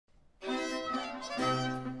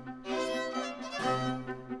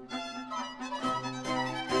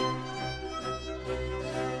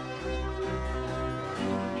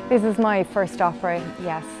This is my first opera,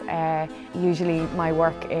 yes. Usually my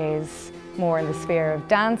work is more in the sphere of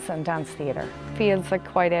dance and dance theatre. Feels like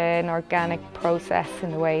quite an organic process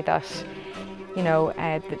in the way that, you know,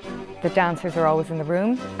 the dancers are always in the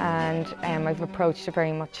room, and I've approached it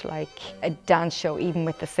very much like a dance show, even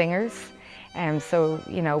with the singers. So,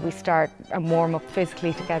 you know, we start and warm up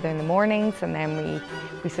physically together in the mornings, and then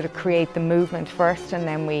we sort of create the movement first, and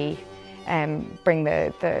then we bring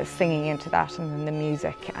the singing into that, and then the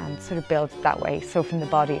music, and sort of build it that way, so from the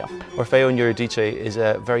body up. ORFEO ED EURIDICE is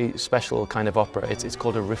a very special kind of opera. It's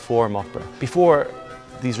called a reform opera. Before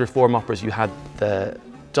these reform operas, you had the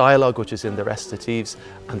dialogue, which is in the recitatives,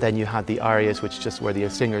 and then you had the arias, which just where the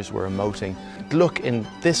singers were emoting. Gluck in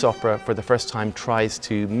this opera for the first time tries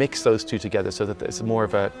to mix those two together so that there's more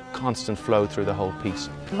of a constant flow through the whole piece.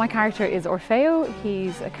 My character is Orfeo.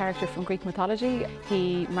 He's a character from Greek mythology.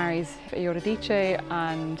 He marries Eurydice,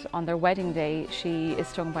 and on their wedding day she is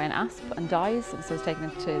stung by an asp and dies, and so is taken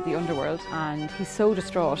into the underworld, and he's so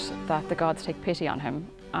distraught that the gods take pity on him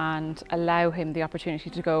and allow him the opportunity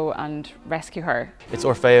to go and rescue her. It's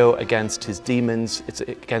Orfeo against his demons, it's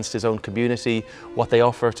against his own community, what they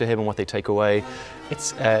offer to him and what they take away.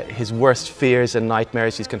 It's his worst fears and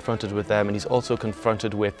nightmares, he's confronted with them, and he's also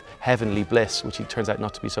confronted with heavenly bliss, which he turns out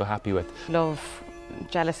not to be so happy with. Love,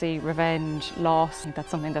 jealousy, revenge, loss, I think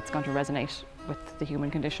that's something that's going to resonate with the human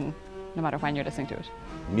condition, no matter when you're listening to it.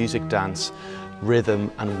 Music, dance,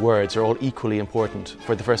 rhythm and words are all equally important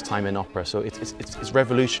for the first time in opera, so it's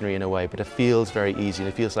revolutionary in a way, but it feels very easy, and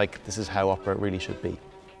it feels like this is how opera really should be.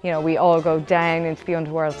 You know, we all go down into the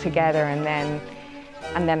underworld together, and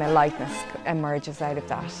then a lightness emerges out of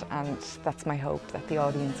that, and that's my hope, that the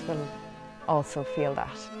audience will also feel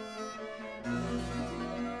that.